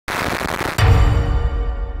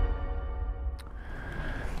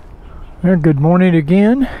Well, good morning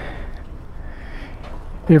again,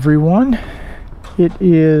 everyone. It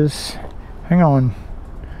is, hang on,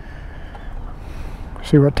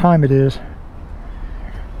 see what time it is.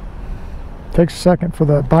 Takes a second for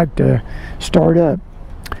the bike to start up.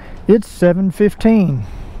 It's 7:15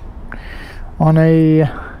 on I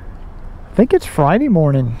think it's Friday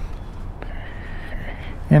morning,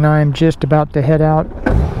 and I'm just about to head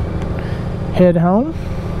home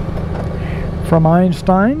from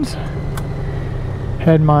Einstein's.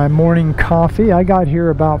 Had my morning coffee. I got here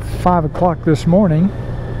about 5 o'clock this morning.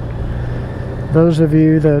 Those of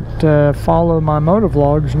you that follow my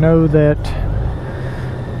motovlogs know that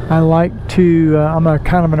I like to, I'm a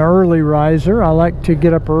kind of an early riser. I like to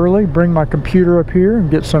get up early, bring my computer up here and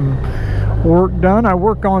get some work done. I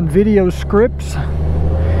work on video scripts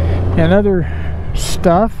and other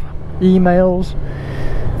stuff, emails,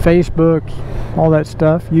 Facebook, all that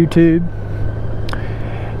stuff, YouTube.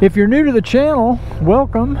 If you're new to the channel,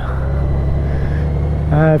 welcome.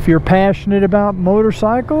 If you're passionate about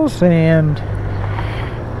motorcycles, and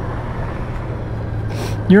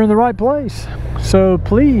you're in the right place. So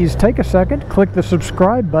please take a second, click the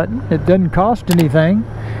subscribe button. It doesn't cost anything.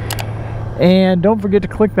 And don't forget to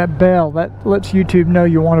click that bell. That lets YouTube know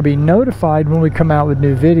you want to be notified when we come out with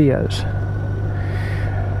new videos.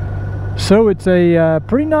 So it's a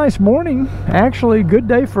pretty nice morning. Actually, good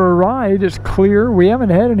day for a ride. It's clear. We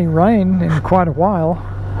haven't had any rain in quite a while.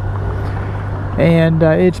 And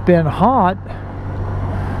it's been hot,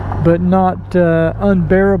 but not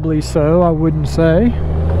unbearably so, I wouldn't say.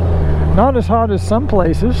 Not as hot as some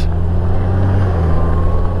places.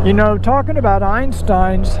 You know, talking about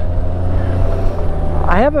Einstein's,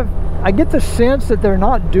 I get the sense that they're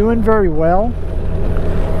not doing very well.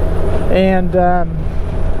 And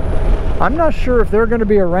I'm not sure if they're going to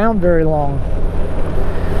be around very long.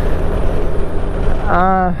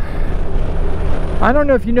 I don't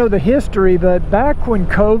know if you know the history, but back when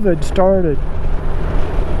COVID started,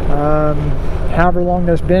 however long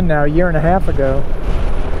that's been now, a year and a half ago,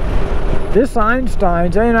 this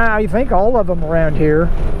Einstein's, and I think all of them around here,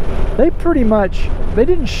 they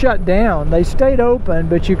didn't shut down. They stayed open,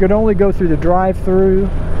 but you could only go through the drive-through.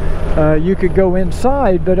 You could go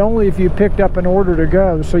inside, but only if you picked up an order to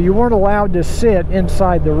go. So you weren't allowed to sit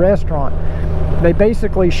inside the restaurant. They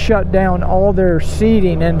basically shut down all their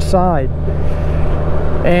seating inside.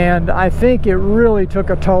 And I think it really took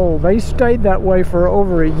a toll. They stayed that way for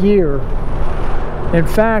over a year. In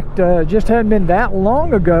fact, just hadn't been that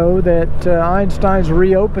long ago that Einstein's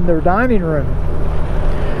reopened their dining room.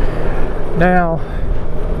 Now,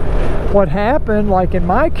 what happened, like in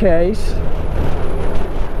my case,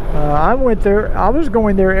 I was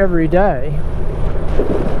going there every day,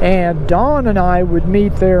 and Dawn and I would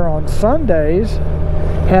meet there on Sundays,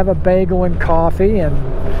 have a bagel and coffee, and,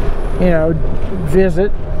 you know,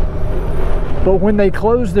 visit. But when they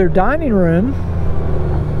closed their dining room,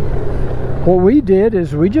 what we did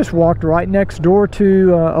is we just walked right next door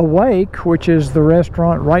to Awake, which is the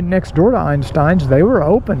restaurant right next door to Einstein's. They were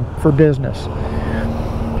open for business.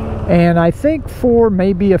 And I think for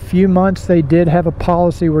maybe a few months they did have a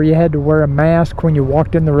policy where you had to wear a mask when you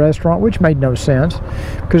walked in the restaurant, which made no sense,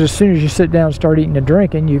 because as soon as you sit down and start eating and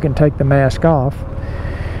drinking, you can take the mask off.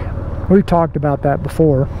 We've talked about that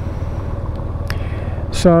before.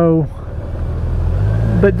 So,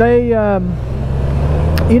 but they,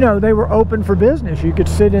 you know, they were open for business. You could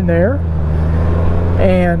sit in there,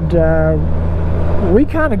 and we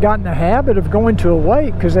kind of got in the habit of going to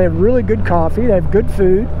Awake because they have really good coffee, they have good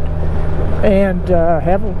food, and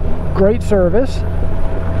have great service.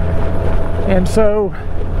 And so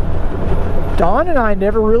Dawn and I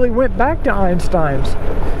never really went back to Einstein's.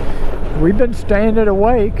 We've been staying at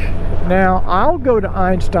Awake. Now I'll go to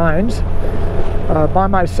Einstein's by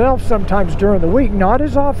myself sometimes during the week, not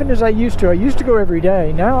as often as I used to. I used to go every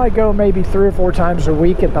day. Now I go maybe 3 or 4 times a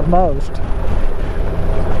week at the most.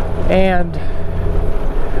 And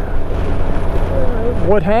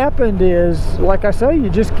what happened is, like I say, you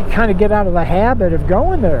just kind of get out of the habit of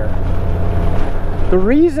going there. The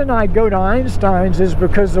reason I go to Einstein's is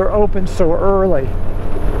because they're open so early.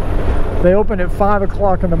 They open at 5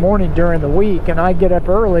 o'clock in the morning during the week, and I get up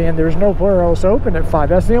early and there's nowhere else open at 5.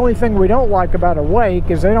 That's the only thing we don't like about Awake,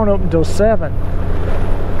 is they don't open until 7.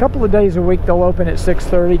 A couple of days a week they'll open at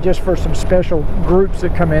 6:30 just for some special groups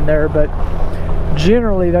that come in there, but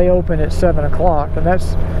generally they open at 7 o'clock, and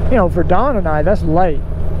that's, you know, for Dawn and I, that's late.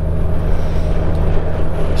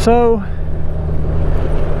 So,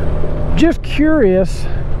 just curious,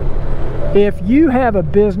 if you have a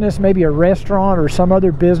business, maybe a restaurant or some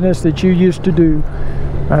other business that you used to do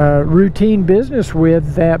routine business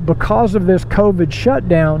with, that because of this COVID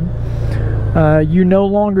shutdown, you no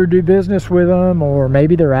longer do business with them, or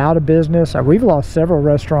maybe they're out of business. We've lost several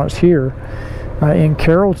restaurants here in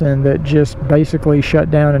Carrollton that just basically shut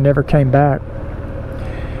down and never came back.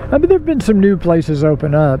 But there have been some new places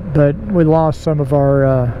open up, but we lost some of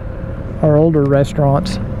our older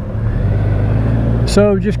restaurants.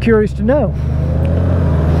 So just curious to know.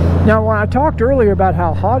 Now, when I talked earlier about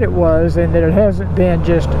how hot it was and that it hasn't been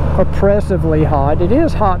just oppressively hot, it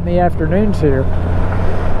is hot in the afternoons here.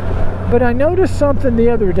 But I noticed something the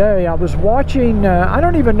other day. I was watching, I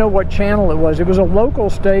don't even know what channel it was. It was a local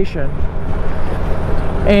station.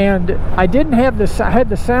 And I didn't have I had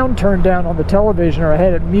the sound turned down on the television, or I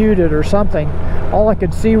had it muted or something. All I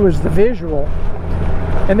could see was the visual.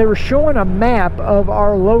 And they were showing a map of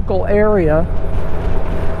our local area.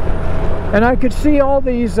 And I could see all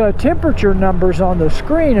these temperature numbers on the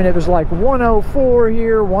screen, and it was like 104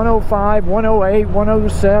 here, 105, 108,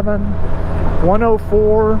 107,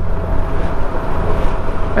 104.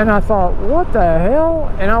 And I thought, what the hell?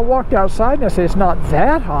 And I walked outside and I said, it's not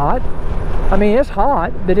that hot. I mean, it's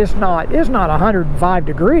hot, but it's not 105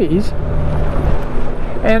 degrees.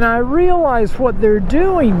 And I realized what they're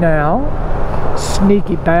doing now,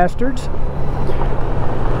 sneaky bastards.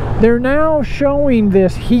 They're now showing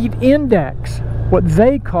this heat index, what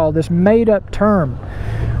they call this made-up term,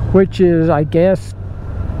 which is, I guess,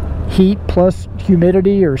 heat plus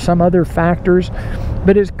humidity or some other factors,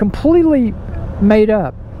 but it's completely made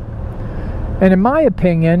up. And in my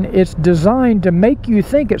opinion, it's designed to make you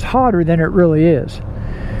think it's hotter than it really is.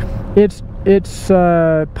 It's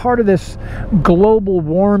part of this global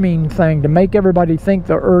warming thing to make everybody think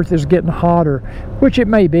the Earth is getting hotter, which it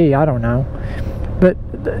may be, I don't know. But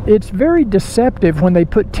it's very deceptive when they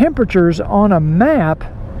put temperatures on a map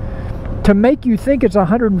to make you think it's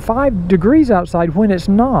 105 degrees outside when it's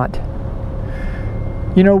not.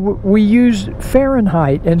 You know, we use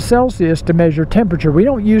Fahrenheit and Celsius to measure temperature. We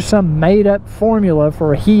don't use some made-up formula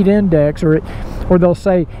for a heat index, or they'll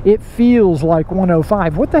say it feels like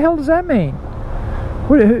 105. What the hell does that mean?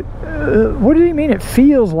 What do you mean it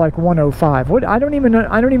feels like 105? I don't even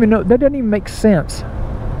know. That doesn't even make sense.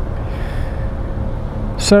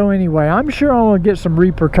 So anyway, I'm sure I'll get some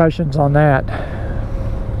repercussions on that.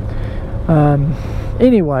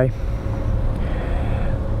 Anyway,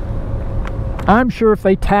 I'm sure if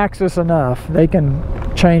they tax us enough, they can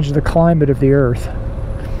change the climate of the Earth.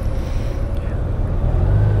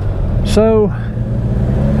 So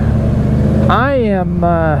I am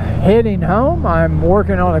heading home. I'm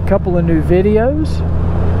working on a couple of new videos.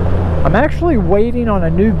 I'm actually waiting on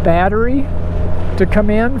a new battery to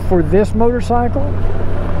come in for this motorcycle.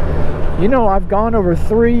 You know, I've gone over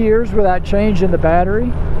 3 years without changing the battery,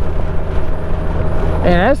 and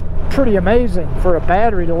that's pretty amazing for a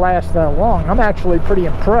battery to last that long. I'm actually pretty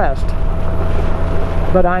impressed.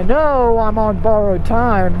 But I know I'm on borrowed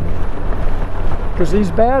time, because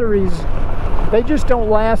these batteries, they just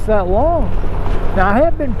don't last that long. Now, I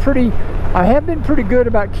have been pretty good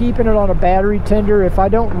about keeping it on a battery tender. If I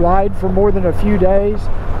don't ride for more than a few days,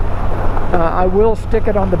 I will stick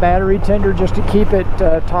it on the battery tender just to keep it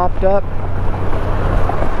topped up.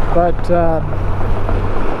 But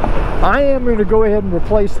I am going to go ahead and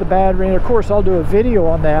replace the battery, and of course I'll do a video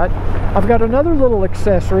on that. I've got another little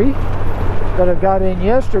accessory that I got in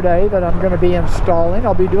yesterday that I'm going to be installing.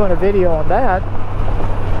 I'll be doing a video on that.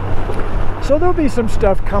 So there'll be some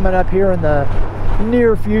stuff coming up here in the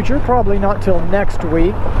near future, probably not till next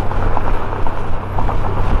week.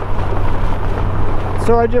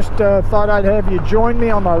 So I just thought I'd have you join me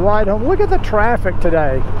on my ride home. Look at the traffic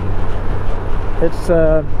today. It's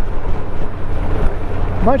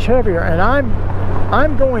much heavier, and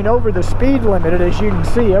I'm going over the speed limit. As you can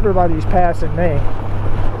see, everybody's passing me.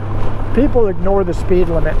 People ignore the speed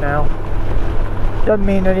limit now. Doesn't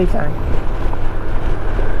mean anything.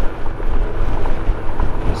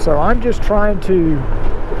 So I'm just trying to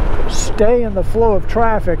stay in the flow of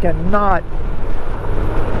traffic and not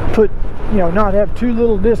not have too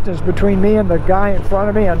little distance between me and the guy in front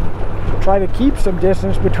of me, and try to keep some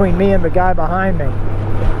distance between me and the guy behind me.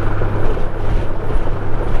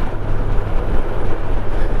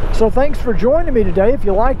 So thanks for joining me today. If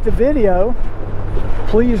you liked the video,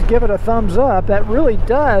 please give it a thumbs up. That really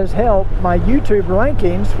does help my YouTube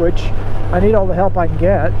rankings, which I need all the help I can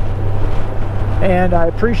get. And I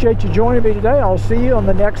appreciate you joining me today. I'll see you on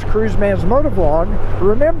the next Cruiseman's Motovlog.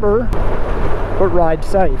 Remember, but ride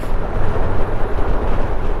safe.